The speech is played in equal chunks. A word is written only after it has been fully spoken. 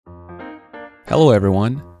Hello,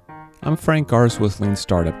 everyone. I'm Frank Gars with Lean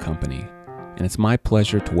Startup Company, and it's my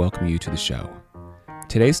pleasure to welcome you to the show.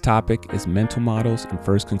 Today's topic is mental models and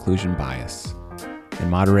first conclusion bias. And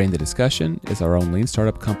moderating the discussion is our own Lean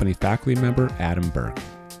Startup Company faculty member, Adam Burke.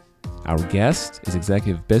 Our guest is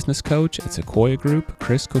executive business coach at Sequoia Group,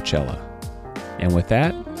 Chris Coachella. And with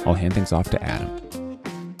that, I'll hand things off to Adam.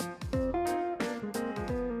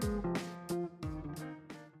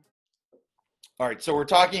 All right, so we're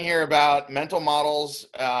talking here about mental models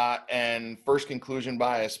and first conclusion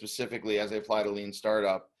bias specifically as they apply to Lean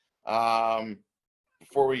Startup.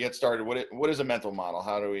 Before we get started, what is a mental model?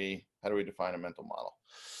 How do we define a mental model?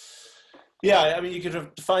 Yeah, I mean, you can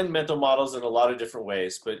define mental models in a lot of different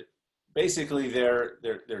ways, but basically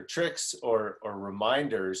they're tricks or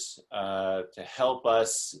reminders to help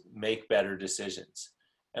us make better decisions.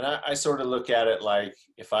 And I sort of look at it like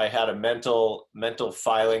if I had a mental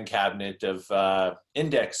filing cabinet of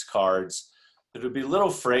index cards, there would be little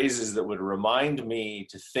phrases that would remind me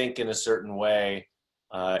to think in a certain way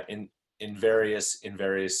in various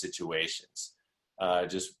situations.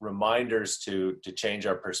 Just reminders to change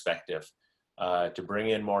our perspective, to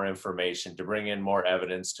bring in more information, to bring in more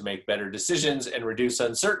evidence, to make better decisions and reduce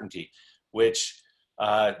uncertainty. Which,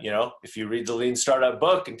 if you read the Lean Startup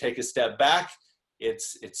book and take a step back,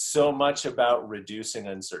 it's so much about reducing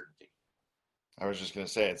uncertainty. I was just going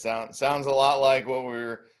to say it sounds a lot like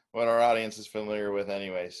what our audience is familiar with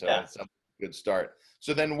anyway. So yeah. It's a good start.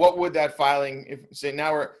 So then, what would that filing? If say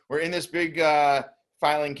now we're in this big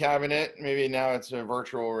filing cabinet, maybe now it's a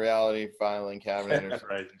virtual reality filing cabinet, or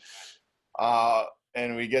right?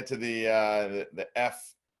 And we get to the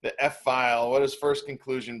F file. What is first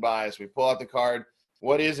conclusion bias? We pull out the card.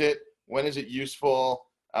 What is it? When is it useful?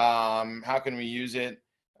 How can we use it?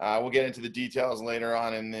 We'll get into the details later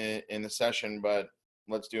on in the session, but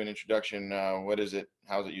let's do an introduction. What is it?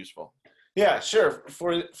 How is it useful? Yeah, sure.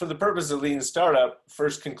 For the purpose of Lean Startup,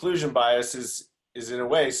 first conclusion bias is in a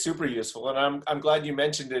way super useful, and I'm glad you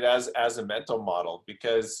mentioned it as a mental model,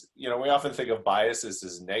 because we often think of biases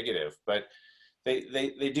as negative, but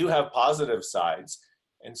they do have positive sides.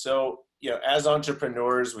 And so as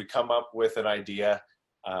entrepreneurs, we come up with an idea.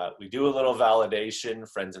 We do a little validation.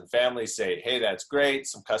 Friends and family say, "Hey, that's great."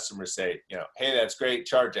 Some customers say, "Hey, that's great.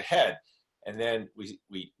 Charge ahead." And then we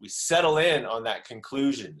settle in on that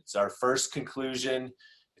conclusion. It's our first conclusion.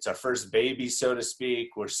 It's our first baby, so to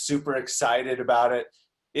speak. We're super excited about it.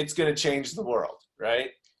 It's going to change the world,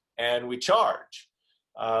 right? And we charge.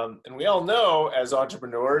 And we all know as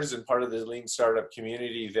entrepreneurs and part of the Lean Startup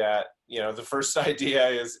community that the first idea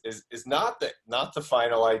is not the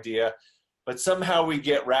final idea. But somehow we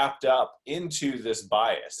get wrapped up into this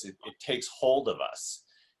bias. It takes hold of us,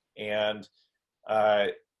 and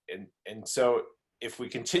so if we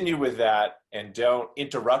continue with that and don't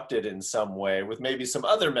interrupt it in some way with maybe some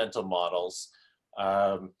other mental models,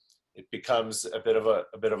 it becomes a bit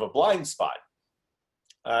of a blind spot.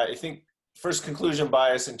 I think first conclusion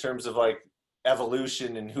bias in terms of like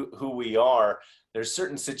evolution and who we are. There's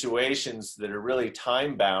certain situations that are really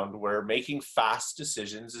time bound where making fast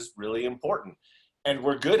decisions is really important. And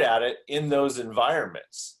we're good at it in those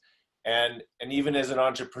environments. And even as an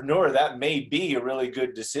entrepreneur, that may be a really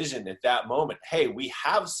good decision at that moment. Hey, we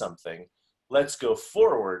have something, let's go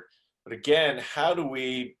forward. But again, how do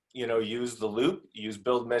we, use the loop, use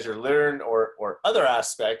build, measure, learn, or other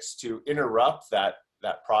aspects to interrupt that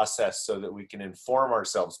process so that we can inform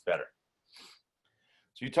ourselves better?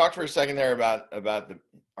 So you talked for a second there about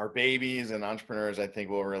our babies and entrepreneurs. I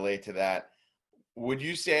think will relate to that. Would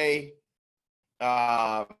you say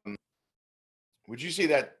that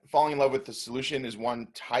falling in love with the solution is one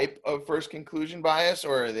type of first conclusion bias,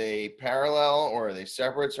 or are they parallel, or are they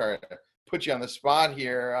separate? Sorry to put you on the spot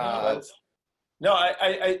here. No,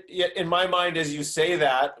 I in my mind, as you say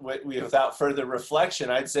that, without further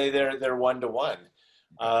reflection, I'd say they're one-to-one.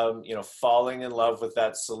 Falling in love with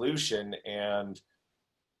that solution and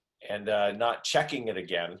not checking it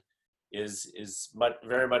again is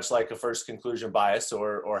very much like a first conclusion bias,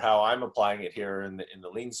 or how I'm applying it here in the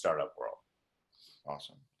Lean Startup world.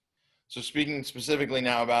 Awesome. So speaking specifically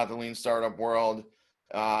now about the Lean Startup world,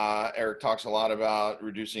 Eric talks a lot about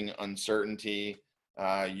reducing uncertainty.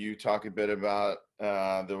 You talk a bit about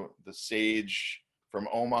the sage from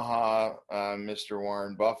Omaha, Mr.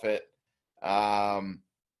 Warren Buffett.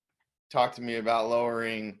 Talk to me about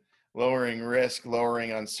lowering risk,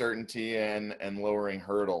 lowering uncertainty, and lowering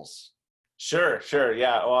hurdles. Sure.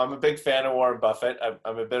 Yeah. Well, I'm a big fan of Warren Buffett.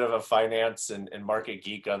 I'm a bit of a finance and market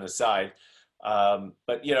geek on the side.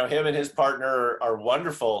 But him and his partner are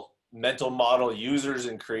wonderful mental model users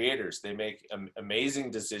and creators. They make amazing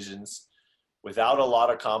decisions without a lot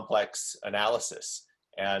of complex analysis.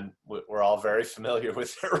 And we're all very familiar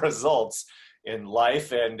with their results in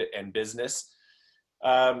life and business.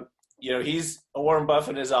 Warren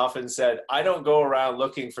Buffett has often said, I don't go around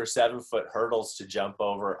looking for 7-foot hurdles to jump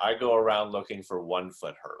over. I go around looking for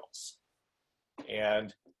 1-foot hurdles.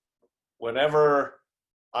 And whenever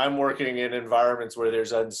I'm working in environments where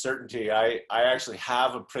there's uncertainty, I actually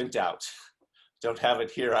have a printout. Don't have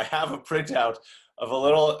it here. I have a printout of a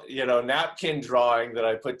little, napkin drawing that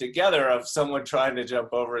I put together of someone trying to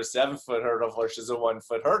jump over a 7-foot hurdle versus a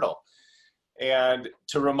 1-foot hurdle. And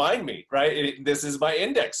to remind me, right, this is my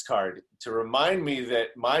index card, to remind me that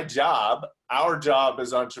our job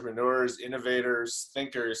as entrepreneurs, innovators,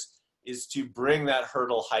 thinkers, is to bring that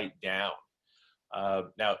hurdle height down.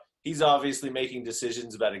 Now, he's obviously making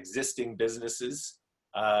decisions about existing businesses.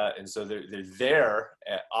 And so they're there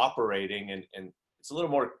operating, and it's a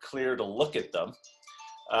little more clear to look at them.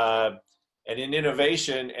 And in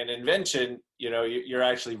innovation and invention, you're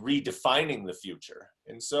actually redefining the future.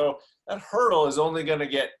 And so that hurdle is only going to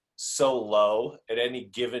get so low at any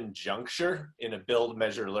given juncture in a build,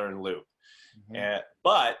 measure, learn loop. Mm-hmm.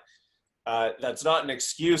 But that's not an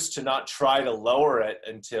excuse to not try to lower it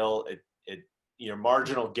until your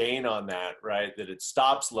marginal gain on that, right, that it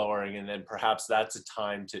stops lowering, and then perhaps that's a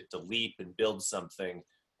time to leap and build something,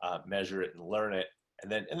 measure it and learn it,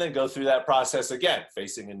 and then go through that process again,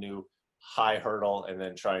 facing a new high hurdle and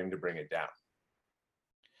then trying to bring it down.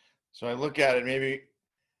 So I look at it, maybe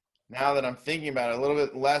now that I'm thinking about it, a little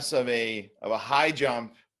bit less of a high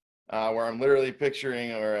jump, where I'm literally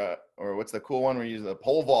picturing, or what's the cool one we use, the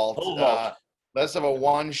pole vault. Less of a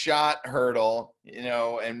one-shot hurdle,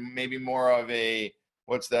 and maybe more of a,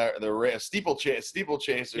 what's that, the steeplechase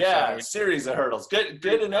or something. Series of hurdles. Good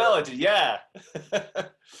analogy. Yeah.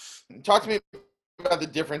 Talk to me about the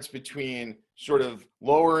difference between sort of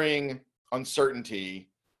lowering uncertainty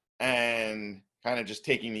and kind of just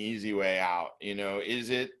taking the easy way out.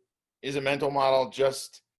 Is a mental model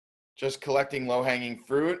just collecting low-hanging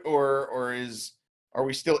fruit, or are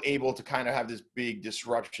we still able to kind of have this big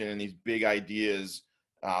disruption and these big ideas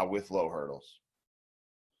with low hurdles?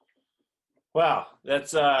 Wow,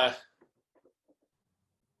 that's a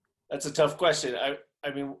tough question.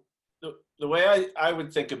 I mean, the way I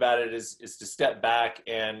would think about it is to step back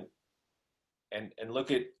and look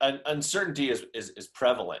at uncertainty is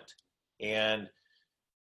prevalent. And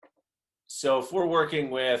so if we're working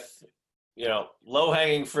with,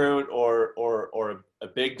 low-hanging fruit or a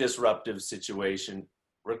big disruptive situation,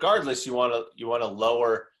 regardless, you want to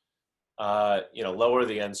lower, lower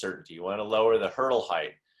the uncertainty. You want to lower the hurdle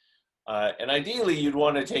height. And ideally, you'd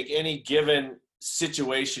want to take any given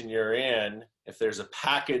situation you're in, if there's a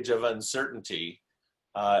package of uncertainty,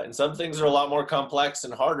 and some things are a lot more complex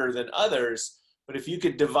and harder than others, but if you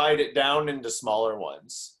could divide it down into smaller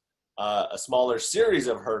ones, a smaller series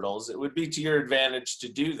of hurdles, it would be to your advantage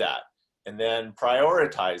to do that, and then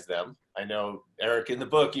prioritize them. I know Eric in the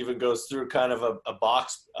book even goes through kind of a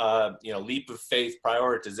box, leap of faith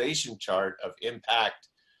prioritization chart of impact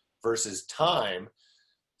versus time.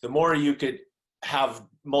 The more you could have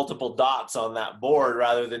multiple dots on that board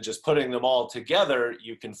rather than just putting them all together,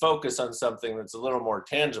 you can focus on something that's a little more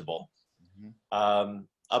tangible,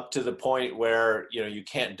 up to the point where you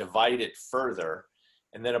can't divide it further,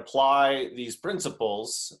 and then apply these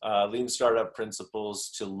principles, lean startup principles,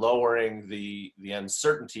 to lowering the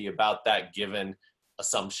uncertainty about that given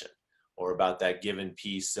assumption or about that given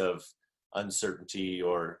piece of uncertainty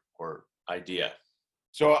or idea.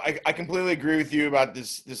 So I completely agree with you about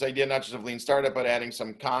this idea, not just of lean startup, but adding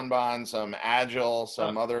some Kanban, some agile,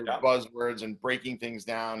 some other buzzwords, and breaking things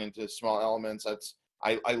down into small elements.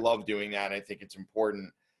 I love doing that. I think it's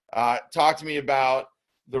important. Talk to me about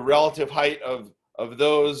the relative height of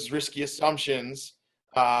those risky assumptions.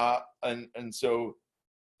 And so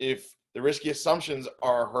if the risky assumptions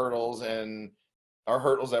are hurdles and are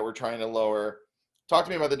hurdles that we're trying to lower, talk to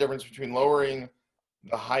me about the difference between lowering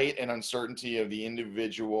the height and uncertainty of the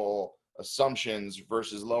individual assumptions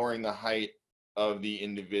versus lowering the height of the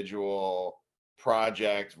individual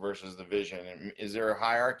project versus the vision. Is there a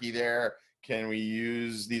hierarchy there? Can we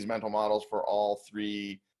use these mental models for all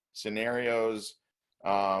three scenarios?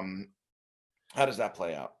 How does that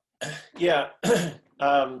play out? Yeah.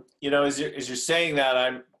 As you're saying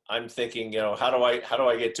that, I'm thinking, how do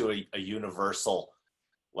I get to a universal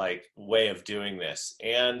way of doing this?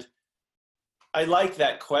 And I like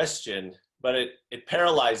that question, but it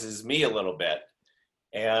paralyzes me a little bit.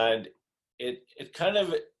 And it kind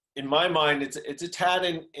of, in my mind, it's a tad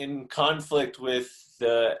in conflict with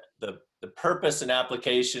the purpose and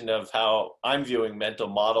application of how I'm viewing mental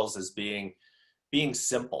models as being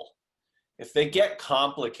simple. if they get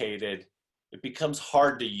complicated, it becomes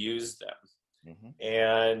hard to use them.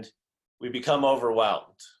 And we become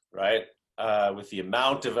overwhelmed, right? With the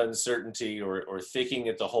amount of uncertainty or thinking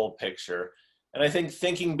at the whole picture. And I think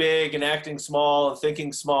thinking big and acting small and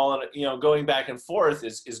thinking small and, you know, going back and forth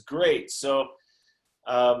is great. So,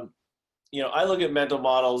 you know, I look at mental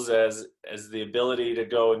models as the ability to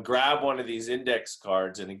go and grab one of these index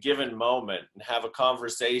cards in a given moment and have a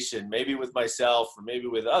conversation, maybe with myself or maybe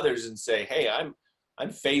with others, and say, hey,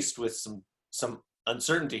 I'm faced with some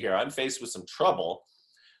uncertainty here. I'm faced with some trouble,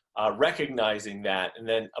 recognizing that and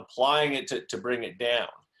then applying it to bring it down.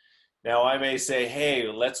 Now I may say, hey,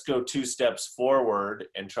 let's go 2 steps forward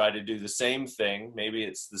and try to do the same thing. Maybe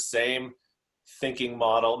it's the same thinking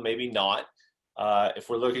model, maybe not. If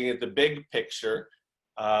we're looking at the big picture,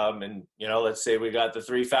 and, you know, let's say we got the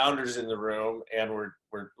 3 founders in the room and we're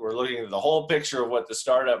looking at the whole picture of what the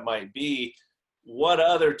startup might be, what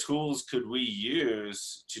other tools could we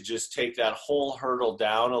use to just take that whole hurdle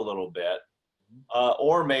down a little bit?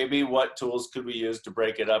 Or maybe what tools could we use to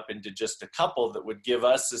break it up into just a couple that would give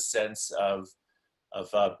us a sense of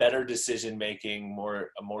better decision making, more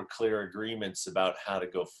clear agreements about how to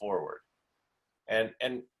go forward. And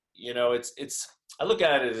you know, it's I look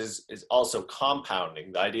at it as also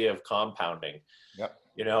compounding, the idea of compounding. Yep.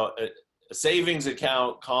 You know, a savings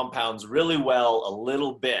account compounds really well a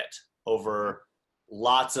little bit over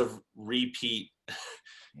lots of repeat,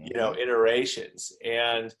 you know, iterations.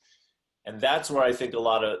 And that's where I think a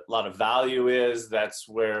lot of value is. That's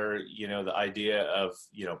where, you know, the idea of,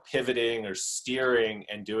 you know, pivoting or steering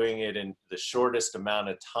and doing it in the shortest amount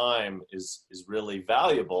of time is really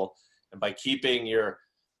valuable. And by keeping your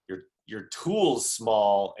tools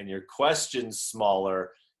small and your questions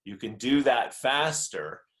smaller, you can do that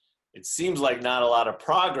faster. It seems like not a lot of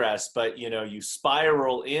progress, but, you know, you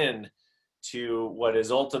spiral in to what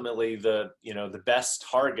is ultimately the, you know, the best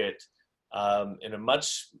target in a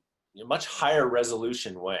much higher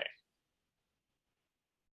resolution way.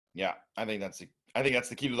 Yeah, I think that's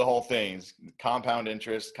the key to the whole thing: is compound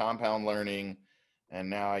interest, compound learning, and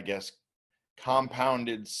now I guess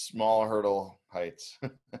compounded small hurdle heights.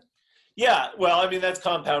 Yeah, well, I mean, that's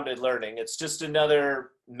compounded learning. It's just another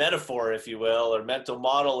metaphor, if you will, or mental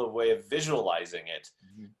model, a way of visualizing it.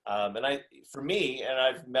 And for me, and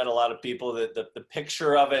I've met a lot of people, that the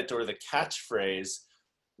picture of it or the catchphrase,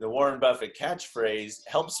 the Warren Buffett catchphrase,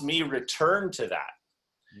 helps me return to that.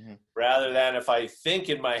 Rather than if I think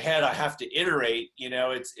in my head, I have to iterate, you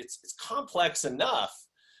know, it's complex enough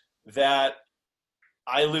that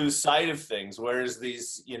I lose sight of things, whereas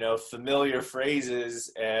these, you know, familiar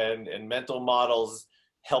phrases and mental models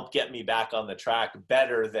help get me back on the track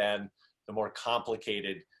better than the more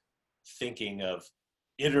complicated thinking of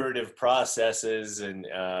iterative processes and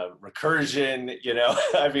recursion. You know,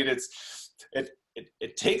 I mean,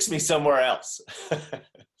 it takes me somewhere else.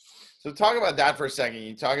 So talk about that for a second.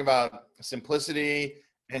 You talk about simplicity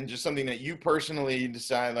and just something that you personally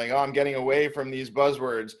decide, like, oh, I'm getting away from these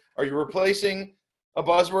buzzwords. Are you replacing a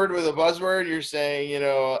buzzword with a buzzword? You're saying, you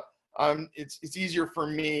know, it's easier for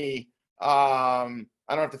me. I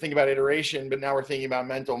don't have to think about iteration, but now we're thinking about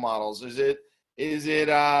mental models. Are we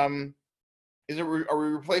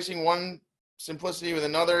replacing one simplicity with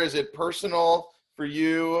another? Is it personal for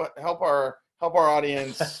you? Help our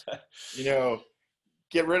audience, you know,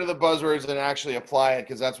 get rid of the buzzwords and actually apply it,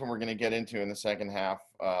 because that's what we're going to get into in the second half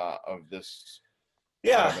of this.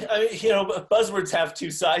 Yeah, I mean, you know, buzzwords have 2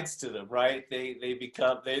 sides to them, right?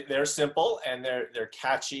 They're simple and they're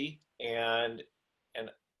catchy, and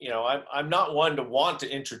you know, I'm not one to want to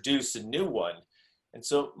introduce a new one. And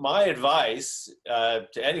so my advice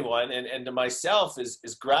to anyone and to myself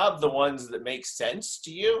is grab the ones that make sense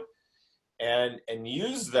to you and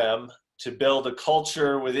use them to build a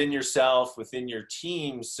culture within yourself, within your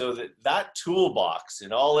team, so that toolbox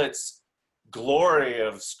in all its glory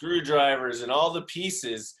of screwdrivers and all the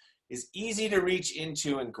pieces is easy to reach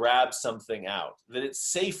into and grab something out, that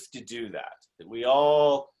it's safe to do that we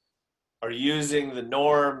all are using the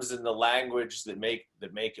norms and the language that make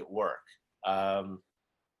it work.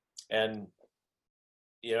 And,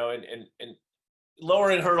 you know, and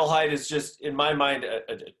lowering hurdle height is just, in my mind,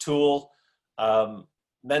 a tool.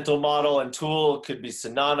 Mental model and tool could be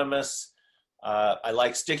synonymous. I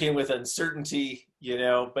like sticking with uncertainty, you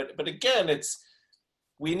know, but again,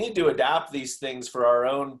 we need to adapt these things for our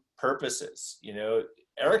own purposes. You know,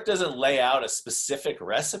 Eric doesn't lay out a specific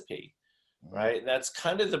recipe, right? And that's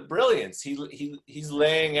kind of the brilliance. He's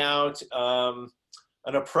laying out an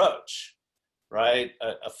approach, right?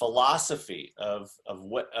 A philosophy of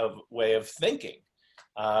way of thinking.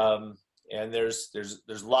 And there's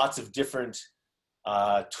lots of different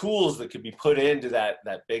tools that could be put into that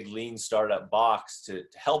big lean startup box to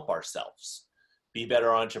help ourselves be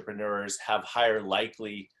better entrepreneurs, have higher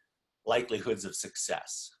likelihoods of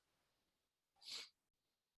success.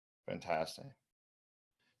 Fantastic.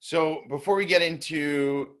 So before we get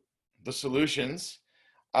into the solutions,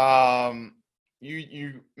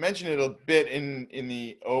 you mentioned it a bit in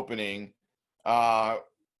the opening.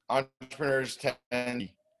 Entrepreneurs tend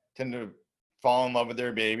to fall in love with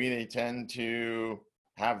their baby. They tend to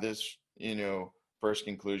have this, first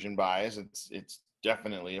conclusion bias. It's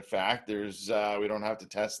definitely a fact. There's we don't have to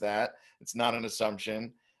test that. It's not an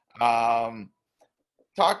assumption.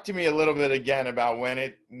 Talk to me a little bit again about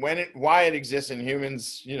why it exists in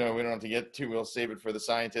humans. We don't have to get too. We'll save it for the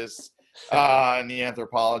scientists and the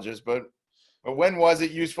anthropologists. But when was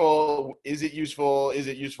it useful? Is it useful? Is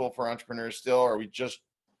it useful for entrepreneurs still? Or are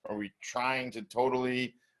we trying to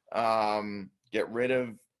totally get rid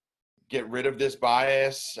of this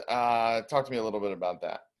bias? Talk to me a little bit about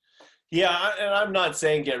that. Yeah, and I'm not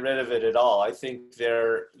saying get rid of it at all. I think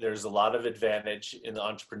there's a lot of advantage in the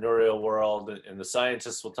entrepreneurial world, and the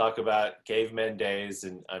scientists will talk about caveman days,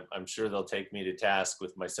 and I'm sure they'll take me to task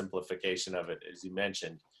with my simplification of it, as you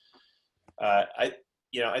mentioned. I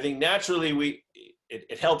think naturally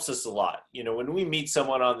it helps us a lot. When we meet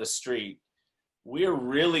someone on the street, we're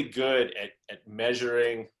really good at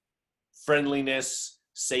measuring friendliness,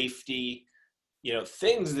 safety,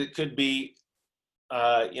 things that could be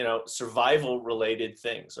survival related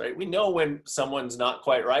things, right? We know when someone's not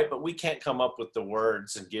quite right, but we can't come up with the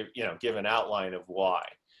words and give an outline of why.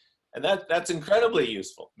 And that's incredibly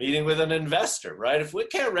useful. Meeting with an investor, right? If we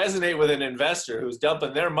can't resonate with an investor who's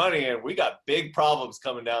dumping their money in, we got big problems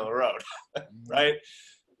coming down the road, right?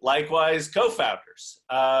 Likewise, co-founders.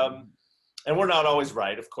 And we're not always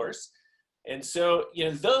right, of course. And so,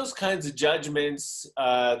 those kinds of judgments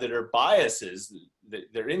that are biases,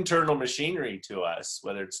 they're internal machinery to us,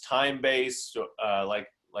 whether it's time-based, like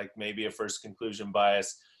maybe a first conclusion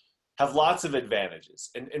bias, have lots of advantages,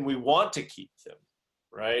 and we want to keep them,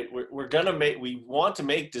 right? We want to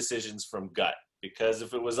make decisions from gut, because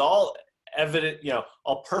if it was all evident,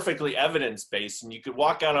 all perfectly evidence-based, and you could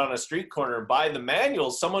walk out on a street corner and buy the manual,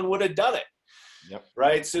 someone would have done it. Yep.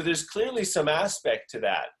 Right? So there's clearly some aspect to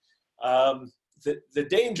that. The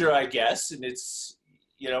danger, I guess, and it's,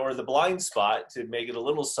 or the blind spot, to make it a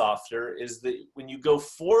little softer, is that when you go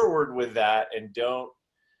forward with that and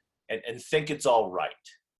and think it's all right.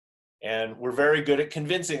 And we're very good at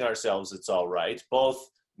convincing ourselves it's all right, both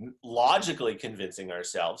logically convincing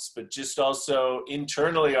ourselves, but just also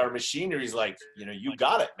internally our machinery is like, you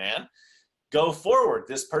got it, man. Go forward.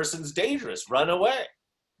 This person's dangerous. Run away.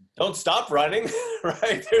 Don't stop running,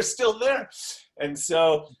 right? They're still there. And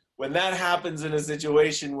so when that happens in a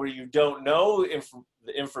situation where you don't know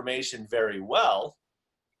the information very well,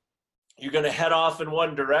 you're going to head off in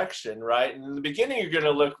one direction, right? And in the beginning, you're going to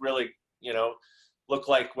look really, look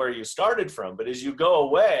like where you started from. But as you go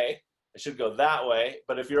away, I should go that way.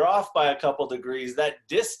 But if you're off by a couple degrees, that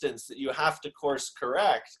distance that you have to course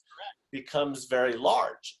correct becomes very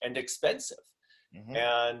large and expensive.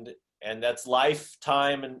 Mm-hmm. And that's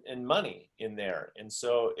lifetime and money in there. And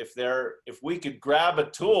so if we could grab a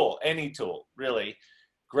tool, any tool, really,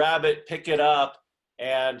 grab it, pick it up,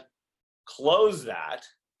 and close that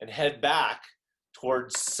and head back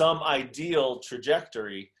towards some ideal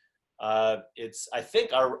trajectory, it's, I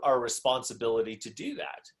think, our responsibility to do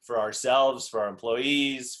that for ourselves, for our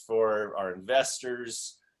employees, for our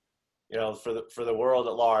investors, for the world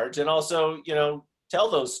at large, and also, tell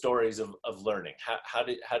those stories of learning. How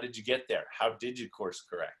did you get there? How did you course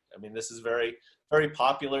correct? I mean, this is very, very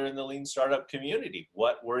popular in the lean startup community.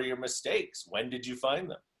 What were your mistakes? When did you find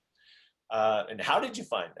them? And how did you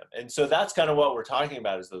find them? And so that's kind of what we're talking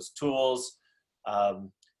about, is those tools,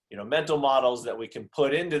 mental models that we can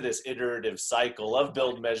put into this iterative cycle of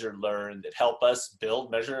build, measure, learn, that help us build,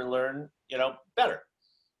 measure, and learn, better.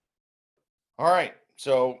 All right.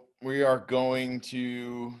 So we are going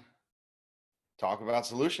to talk about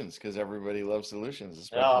solutions, because everybody loves solutions.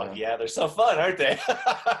 Oh, yeah, they're so fun, aren't they?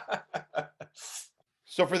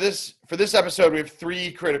 So for this episode, we have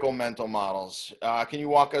 3 critical mental models. Can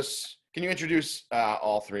you introduce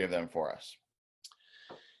all 3 of them for us?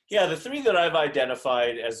 Yeah, the 3 that I've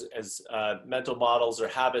identified as mental models or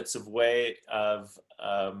habits of way of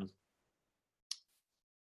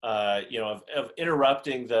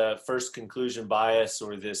interrupting the first conclusion bias,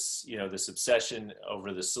 or this obsession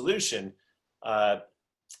over the solution.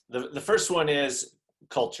 The first one is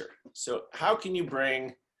culture. So how can you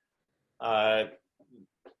bring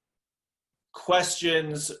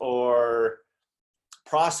questions or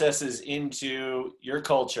processes into your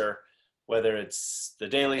culture whether it's the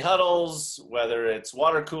daily huddles, whether it's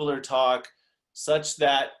water cooler talk, such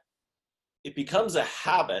that it becomes a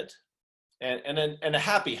habit and a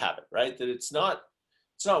happy habit, right? That it's not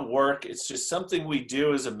work, it's just something we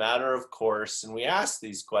do as a matter of course. And we ask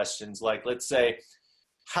these questions like, let's say,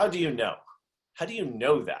 how do you know? How do you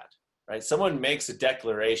know that, right? Someone makes a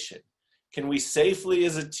declaration. Can we safely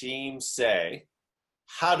as a team say,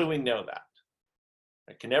 how do we know that?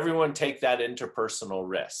 Right? Can everyone take that interpersonal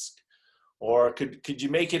risk? Or could you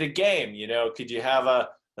make it a game? You know, could you have a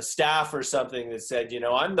staff or something that said, you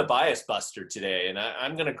know, I'm the bias buster today, and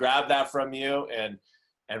I'm going to grab that from you, and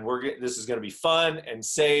this is going to be fun and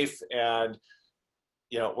safe, and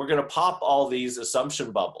you know, we're going to pop all these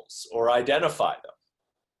assumption bubbles, or identify them,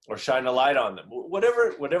 or shine a light on them,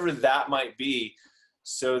 whatever that might be,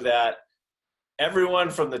 so that everyone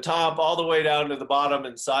from the top all the way down to the bottom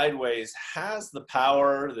and sideways has the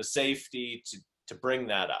power, the safety to bring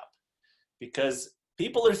that up, because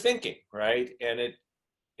people are thinking, right? And it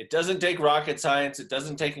doesn't take rocket science, it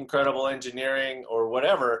doesn't take incredible engineering or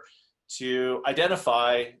whatever to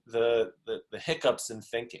identify the hiccups in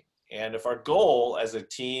thinking. And if our goal as a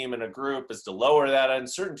team and a group is to lower that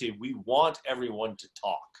uncertainty, we want everyone to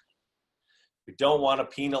talk. We don't want to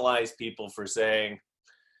penalize people for saying,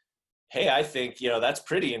 hey, I think, you know, that's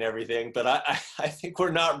pretty and everything, but I think we're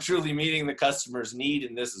not truly meeting the customer's need,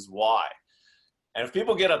 and this is why. And if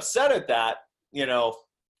people get upset at that, you know,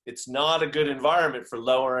 it's not a good environment for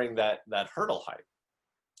lowering that hurdle height.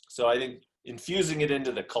 So I think infusing it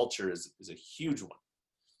into the culture is a huge one.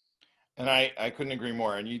 And I couldn't agree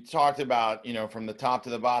more. And you talked about, you know, from the top to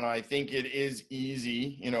the bottom. I think it is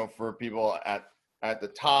easy, you know, for people at the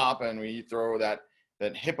top, and we throw that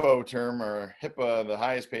hippo term, or HIPAA, the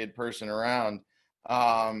highest paid person around.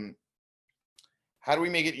 How do we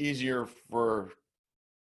make it easier for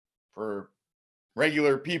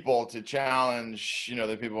regular people to challenge, you know,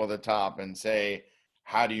 the people at the top and say,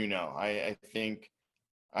 how do you know? I think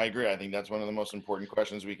I agree. I think that's one of the most important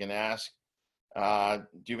questions we can ask. Do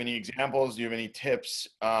you have any examples? Do you have any tips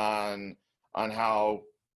on how,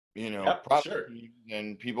 you know, yep, sure.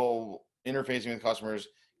 and people interfacing with customers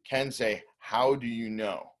can say, how do you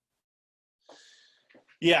know?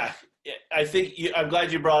 Yeah, I think I'm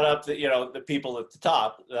glad you brought up the, you know, the people at the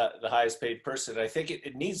top, the highest paid person. I think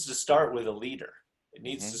it needs to start with a leader. It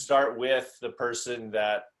needs to start with the person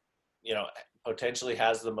that, you know, potentially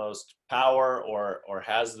has the most power or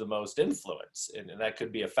has the most influence. And that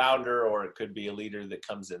could be a founder, or it could be a leader that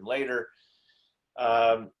comes in later.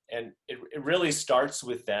 And it really starts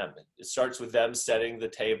with them. It starts with them setting the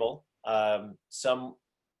table. Some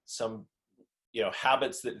you know,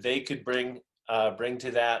 habits that they could bring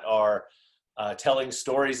to that are telling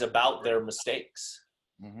stories about their mistakes,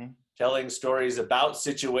 telling stories about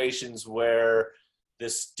situations where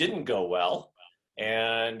this didn't go well,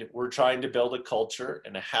 and we're trying to build a culture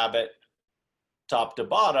and a habit, top to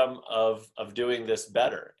bottom, of doing this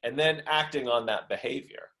better, and then acting on that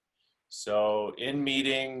behavior. So in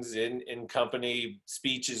meetings, in company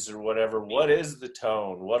speeches or whatever, what is the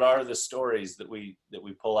tone? What are the stories that we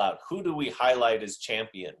pull out? Who do we highlight as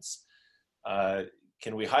champions?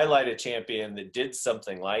 Can we highlight a champion that did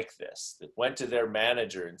something like this, that went to their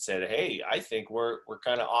manager and said, hey, I think we're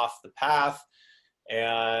kind of off the path,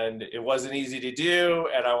 and it wasn't easy to do,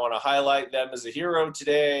 and I want to highlight them as a hero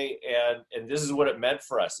today, and this is what it meant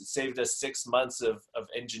for us. It saved us 6 months of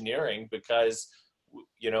engineering, because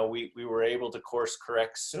you know, we were able to course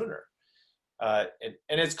correct sooner. And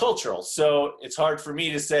it's cultural. So it's hard for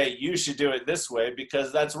me to say you should do it this way,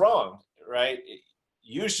 because that's wrong, right?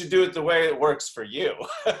 You should do it the way it works for you.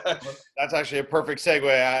 That's actually a perfect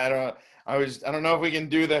segue. I don't know if we can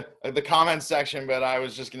do the comment section, but I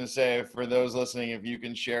was just going to say, for those listening, if you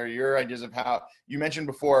can share your ideas of how you mentioned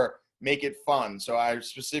before, make it fun. So I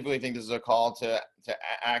specifically think this is a call to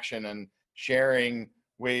action and sharing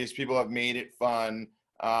ways people have made it fun.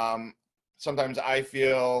 Sometimes I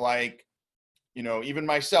feel like, you know, even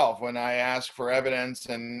myself, when I ask for evidence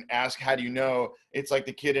and ask, how do you know, it's like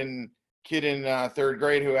the kid in third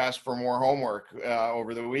grade who asked for more homework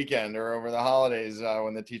over the weekend or over the holidays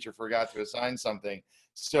when the teacher forgot to assign something.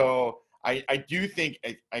 So I do think,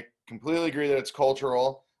 I completely agree that it's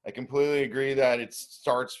cultural. I completely agree that it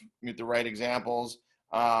starts with the right examples.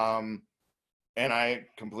 And I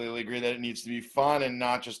completely agree that it needs to be fun and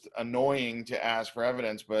not just annoying to ask for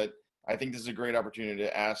evidence. But I think this is a great opportunity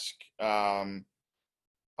to ask our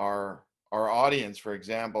audience for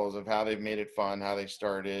examples of how they've made it fun, how they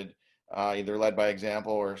started, either led by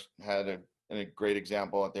example or had a great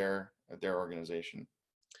example at their organization.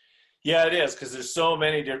 Yeah, it is, because there's so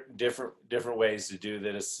many different ways to do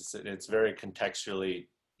this. It's very contextually,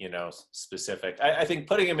 specific. I think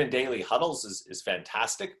putting them in daily huddles is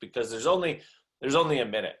fantastic, because there's only a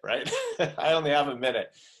minute, right? I only have a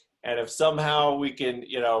minute. And if somehow we can,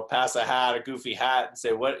 pass a goofy hat and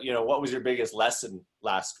say, what was your biggest lesson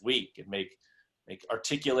last week, and make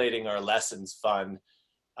articulating our lessons fun.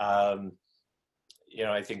 I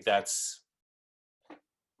think that's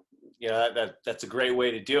a great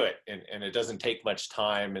way to do it. And it doesn't take much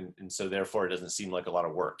time. And so therefore it doesn't seem like a lot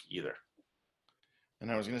of work either.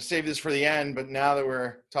 And I was going to save this for the end, but now that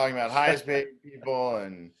we're talking about highest paid people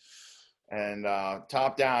and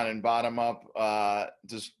top down and bottom up,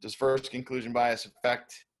 does first conclusion bias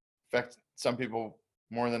affect some people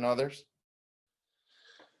more than others?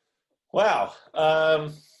 Wow.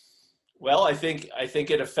 Well, I think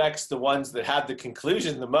it affects the ones that had the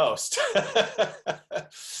conclusion the most.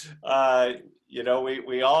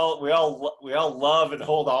 We all love and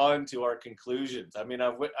hold on to our conclusions. I mean,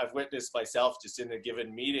 I've witnessed myself just in a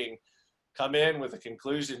given meeting come in with a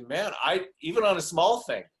conclusion. Man, even on a small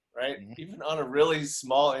thing, right? Mm-hmm. Even on a really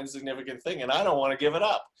small, insignificant thing, and I don't want to give it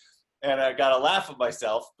up. And I got to laugh at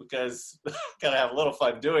myself, because I got to have a little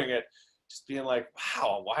fun doing it. Just being like,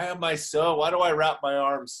 wow, why do I wrap my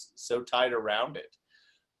arms so tight around it?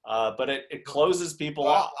 But it closes people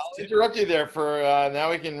off. I'll interrupt you there for now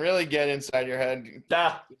we can really get inside your head.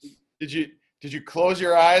 Did you close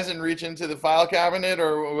your eyes and reach into the file cabinet,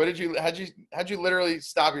 or how'd you literally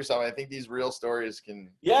stop yourself? I think these real stories can.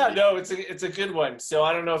 Yeah, no, it's a good one. So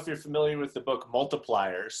I don't know if you're familiar with the book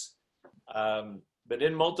Multipliers. But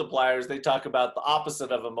in Multipliers, they talk about the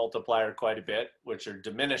opposite of a multiplier quite a bit, which are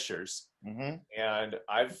diminishers. Mm-hmm. And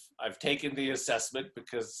I've taken the assessment,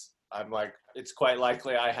 because I'm like, it's quite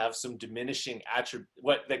likely I have some diminishing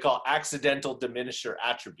what they call accidental diminisher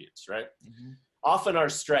attributes, right? Mm-hmm. Often are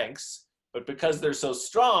strengths, but because they're so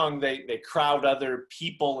strong, they crowd other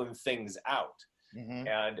people and things out. Mm-hmm.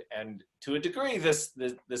 And to a degree, this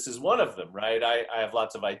is one of them, right? I have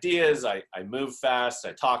lots of ideas. I move fast.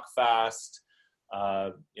 I talk fast.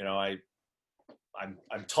 I'm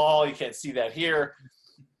tall. You can't see that here,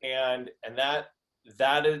 and that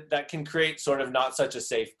can create sort of not such a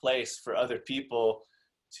safe place for other people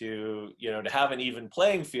to have an even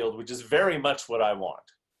playing field, which is very much what I want,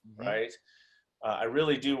 mm-hmm. right? I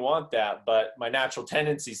really do want that, but my natural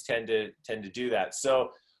tendencies tend to do that.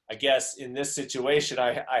 So I guess in this situation,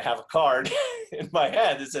 I have a card in my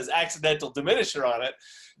head that says accidental diminisher on it,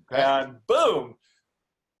 okay. And boom.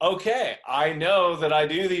 Okay, I know that I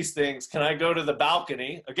do these things. Can I go to the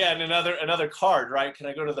balcony? Again, another card, right? Can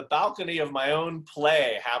I go to the balcony of my own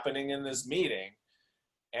play happening in this meeting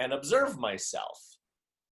and observe myself,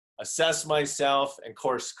 assess myself, and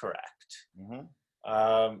course correct?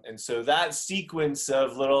 Mm-hmm. And so that sequence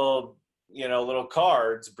of little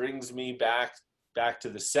cards brings me back to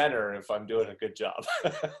the center if I'm doing a good job.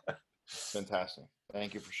 Fantastic.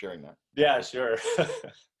 Thank you for sharing that. Yeah, sure.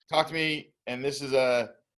 Talk to me, and this is an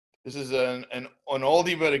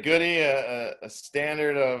oldie but a goodie, a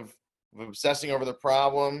standard of obsessing over the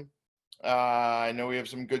problem. I know we have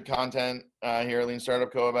some good content here at Lean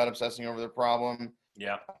Startup Co. about obsessing over the problem.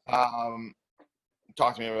 Yeah.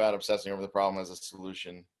 Talk to me about obsessing over the problem as a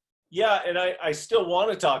solution. Yeah, and I still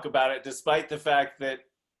want to talk about it, despite the fact that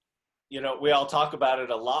we all talk about it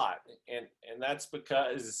a lot. And that's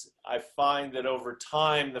because I find that over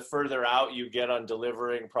time, the further out you get on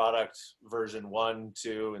delivering product version 1,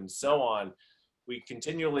 2, and so on, we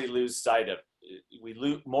continually lose sight of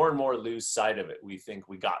it. More and more lose sight of it. We think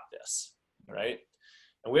we got this, right?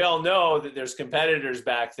 And we all know that there's competitors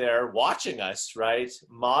back there watching us, right?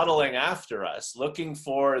 Modeling after us, looking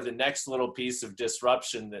for the next little piece of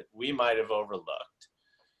disruption that we might have overlooked.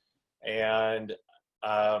 And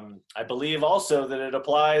I believe also that it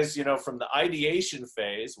applies, from the ideation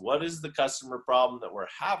phase, what is the customer problem that we're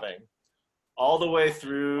having, all the way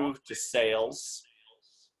through to sales,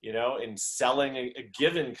 in selling a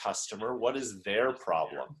given customer, what is their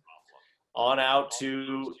problem, on out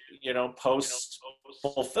to, post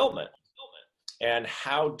fulfillment, and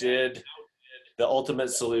how did the ultimate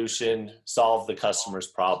solution solve the customer's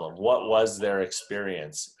problem? What was their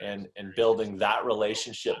experience, and building that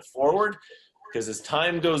relationship forward. Because as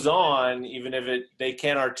time goes on, even if they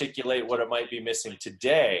can't articulate what it might be missing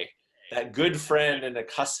today, that good friend and a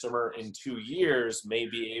customer in 2 years may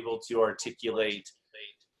be able to articulate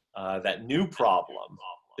that new problem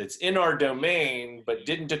that's in our domain but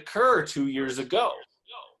didn't occur 2 years ago.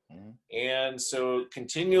 And so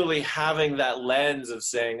continually having that lens of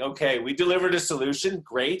saying, okay, we delivered a solution,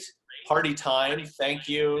 great, party time, thank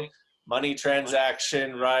you. Money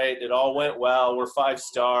transaction, right? It all went well. We're 5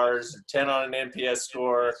 stars, 10 on an NPS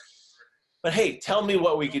score. But hey, tell me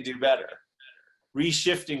what we could do better.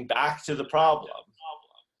 reshifting back to the problem.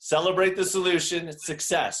 Celebrate the solution, it's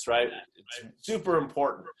success, right? It's super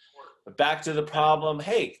important. But back to the problem,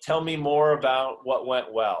 hey, tell me more about what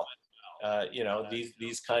went well.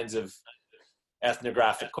 These kinds of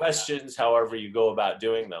ethnographic questions, however you go about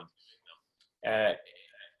doing them,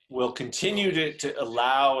 will continue to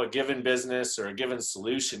allow a given business or a given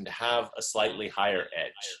solution to have a slightly higher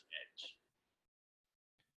edge.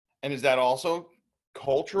 And is that also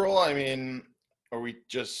cultural? I mean, are we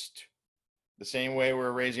just the same way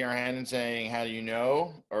we're raising our hand and saying, how do you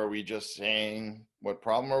know? Or are we just saying, what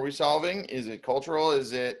problem are we solving? Is it cultural?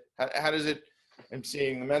 Is it, how does it, I'm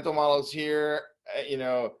seeing the mental models here,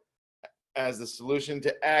 as the solution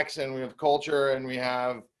to X, and we have culture, and we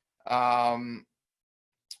have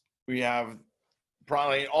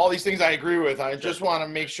probably all these things I agree with. I just want to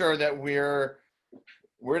make sure that where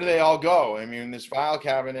do they all go? I mean, this file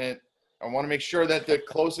cabinet, I want to make sure that I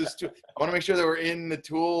want to make sure that we're in the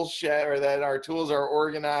tool shed, or that our tools are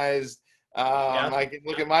organized. I can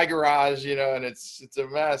look at my garage, and it's a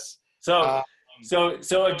mess. So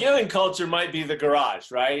a given culture might be the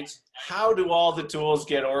garage, right? How do all the tools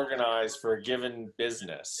get organized for a given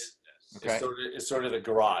business? Okay. It's sort of the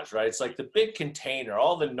garage, right? It's like the big container,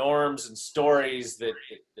 all the norms and stories that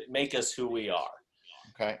make us who we are.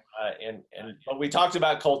 Okay. But we talked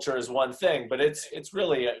about culture as one thing, but it's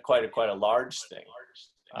really quite a large thing.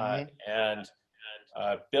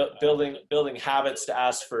 Building habits to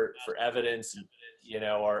ask for evidence,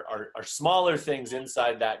 are smaller things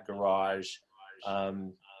inside that garage,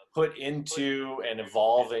 put into and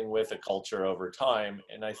evolving with a culture over time.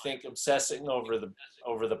 And I think obsessing over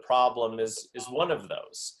the problem is one of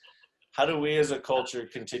those. How do we as a culture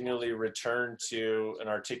continually return to an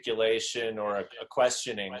articulation or a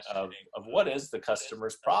questioning of what is the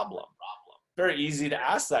customer's problem? Very easy to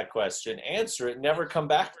ask that question, answer it, never come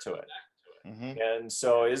back to it. Mm-hmm. And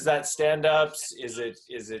so is that stand-ups? Is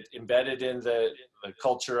it embedded in the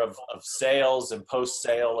culture of sales and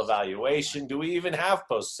post-sale evaluation? Do we even have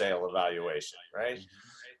post-sale evaluation, right?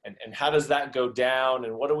 Mm-hmm. And how does that go down?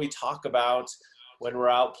 And what do we talk about when we're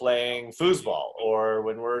out playing foosball or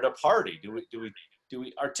when we're at a party? Do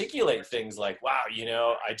we articulate things like, wow,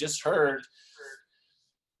 I just heard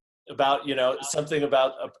about, something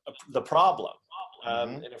about the problem.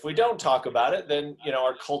 And if we don't talk about it, then,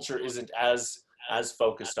 our culture isn't as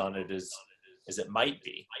focused on it as it might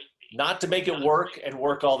be. Not to make it work and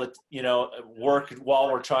work work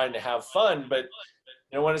while we're trying to have fun, but,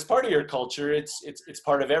 when it's part of your culture, it's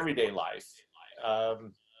part of everyday life.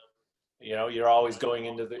 You're always going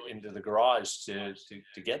into the garage to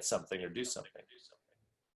get something or do something.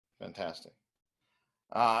 Fantastic.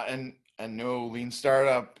 And no Lean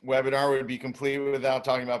Startup webinar would be complete without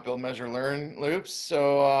talking about build, measure, learn loops.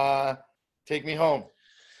 So take me home.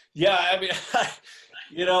 Yeah, I mean,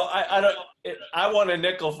 I want a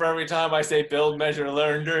nickel for every time I say build, measure,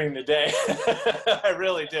 learn during the day. I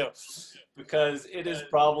really do, because it is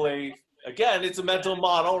probably, again, it's a mental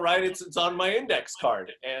model, right? It's on my index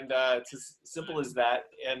card, and it's as simple as that.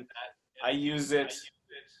 And I use it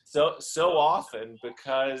so often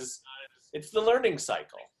because it's the learning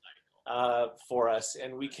cycle for us,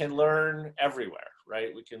 and we can learn everywhere,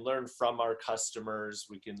 right? We can learn from our customers.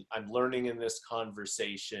 I'm learning in this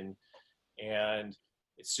conversation, and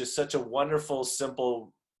it's just such a wonderful,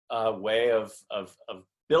 simple way of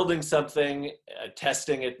building something,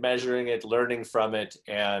 testing it, measuring it, learning from it,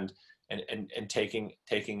 and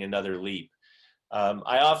taking another leap.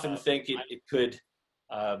 I often think it could,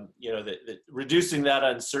 that reducing that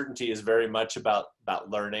uncertainty is very much about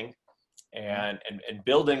learning, and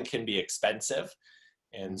building can be expensive.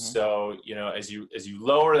 And so, as you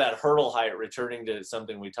lower that hurdle height, returning to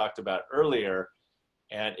something we talked about earlier,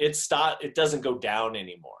 and it doesn't go down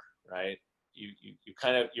anymore, right?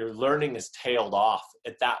 Your learning is tailed off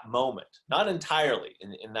at that moment, not entirely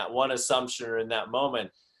in that one assumption or in that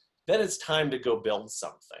moment. Then it's time to go build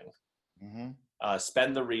something.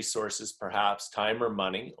 Spend the resources, perhaps time or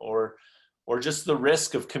money, or just the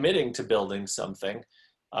risk of committing to building something.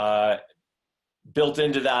 Built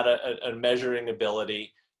into that a measuring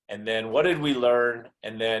ability. And then what did we learn?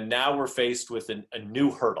 And then now we're faced with a new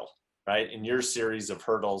hurdle, right? In your series of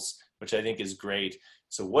hurdles, which I think is great.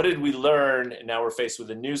 So what did we learn? And now we're faced with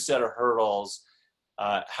a new set of hurdles.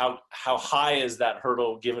 How high is that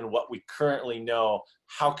hurdle given what we currently know?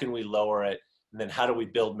 How can we lower it? And then how do we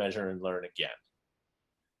build, measure, and learn again?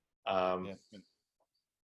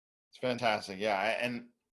 It's fantastic. Yeah. And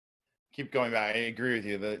keep going back. I agree with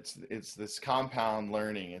you that it's this compound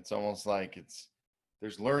learning. It's almost like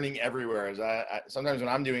there's learning everywhere. As I sometimes when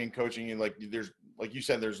I'm doing coaching, like you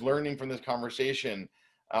said, there's learning from this conversation,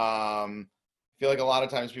 feel like a lot of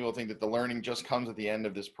times people think that the learning just comes at the end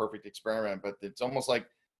of this perfect experiment, but it's almost like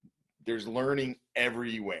there's learning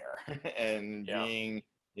everywhere and being,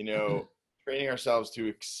 training ourselves to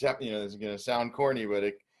accept, it's going to sound corny,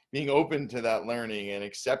 but being open to that learning and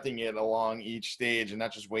accepting it along each stage and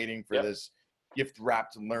not just waiting for this gift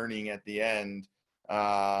wrapped learning at the end.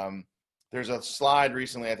 There's a slide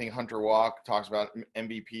recently, I think Hunter Walk talks about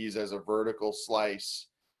MVPs as a vertical slice.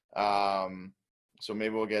 So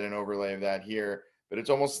maybe we'll get an overlay of that here, but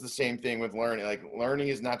it's almost the same thing with learning. Like learning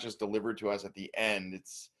is not just delivered to us at the end.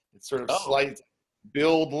 It's sort of slice,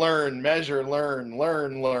 build, learn, measure, learn.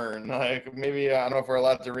 Like maybe, I don't know if we're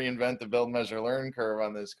allowed to reinvent the build, measure, learn curve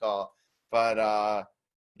on this call, but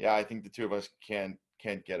I think the two of us can't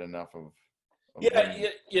get enough of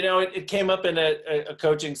learning. It came up in a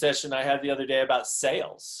coaching session I had the other day about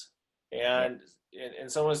sales, and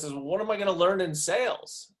someone says, well, what am I going to learn in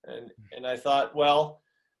sales? And I thought, well,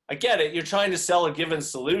 I get it. You're trying to sell a given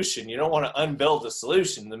solution. You don't want to unbuild a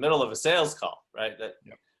solution in the middle of a sales call, right?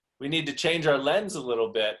 We need to change our lens a little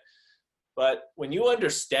bit. But when you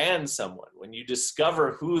understand someone, when you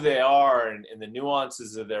discover who they are and the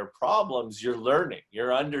nuances of their problems, you're learning,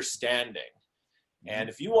 you're understanding. And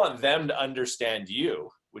if you want them to understand you,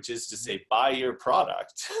 which is to say, buy your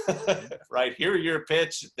product, right? Hear your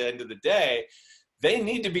pitch at the end of the day, they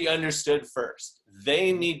need to be understood first.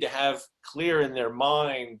 They need to have clear in their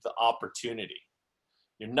mind the opportunity.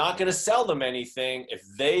 You're not going to sell them anything if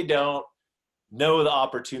they don't know the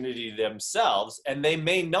opportunity themselves, and they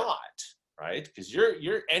may not, right? Because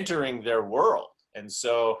you're entering their world. And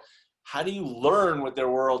so how do you learn what their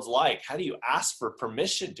world's like? How do you ask for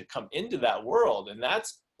permission to come into that world? And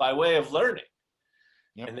that's by way of learning.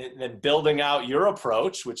 Yep. And then building out your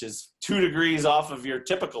approach, which is 2 degrees off of your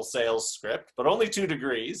typical sales script, but only 2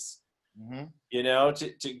 degrees,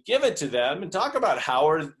 to give it to them and talk about how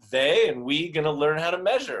are they and we going to learn how to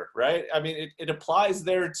measure, right? I mean, it applies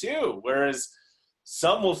there too. Whereas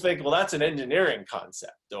some will think, well, that's an engineering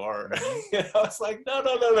concept, or, it's like,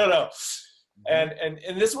 no.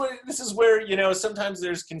 And this is where, sometimes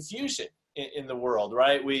there's confusion in the world,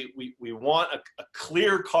 right? We want a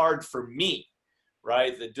clear card for me,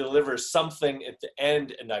 right, that delivers something at the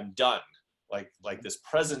end and I'm done, like this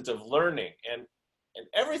present of learning, and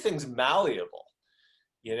everything's malleable.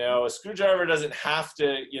 A screwdriver doesn't have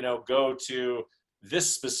to go to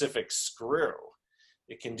this specific screw.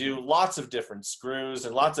 It can do lots of different screws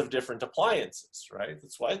and lots of different appliances, right?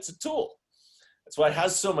 That's why it's a tool. That's why it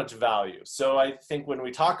has so much value. So I think when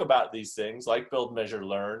we talk about these things like build, measure,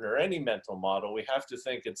 learn, or any mental model, we have to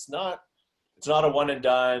think it's not a one and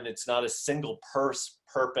done. It's not a single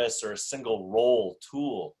purpose or a single role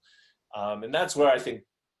tool. And that's where I think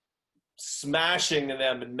smashing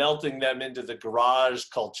them and melting them into the garage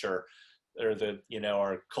culture, or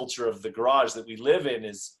our culture of the garage that we live in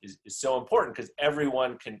is so important, because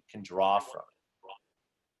everyone can draw from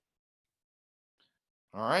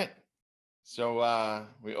it. All right. So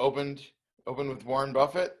we opened with Warren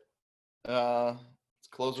Buffett. Let's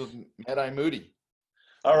close with Mad-Eye Moody.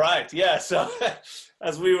 All right. Yeah. So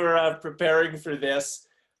as we were preparing for this,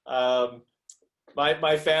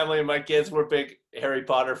 my family and my kids were big Harry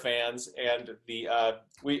Potter fans, and we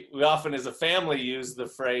often as a family use the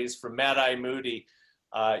phrase from Mad-Eye Moody,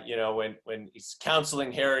 when he's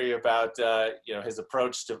counseling Harry about his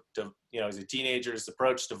approach to as a teenager, his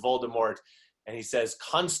approach to Voldemort, and he says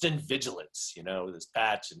constant vigilance, with his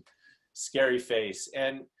patch and scary face,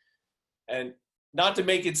 and not to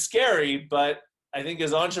make it scary, but I think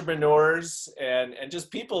as entrepreneurs and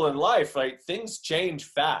just people in life, right, things change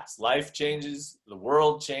fast. Life changes, the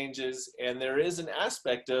world changes, and there is an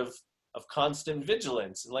aspect of constant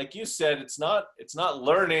vigilance. And like you said, it's not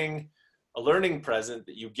learning a learning present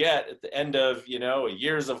that you get at the end of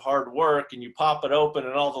years of hard work, and you pop it open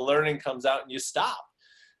and all the learning comes out and you stop.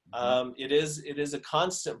 It is a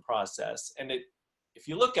constant process, and if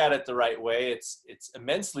you look at it the right way, it's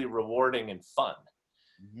immensely rewarding and fun.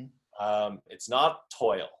 It's not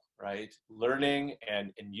toil, right? Learning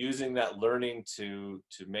and using that learning to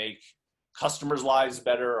make customers' lives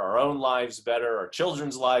better, our own lives better, our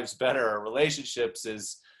children's lives better, our relationships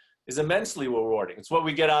is immensely rewarding. It's what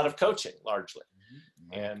we get out of coaching largely.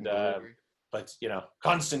 And but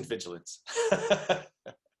constant vigilance.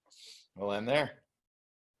 We'll end there.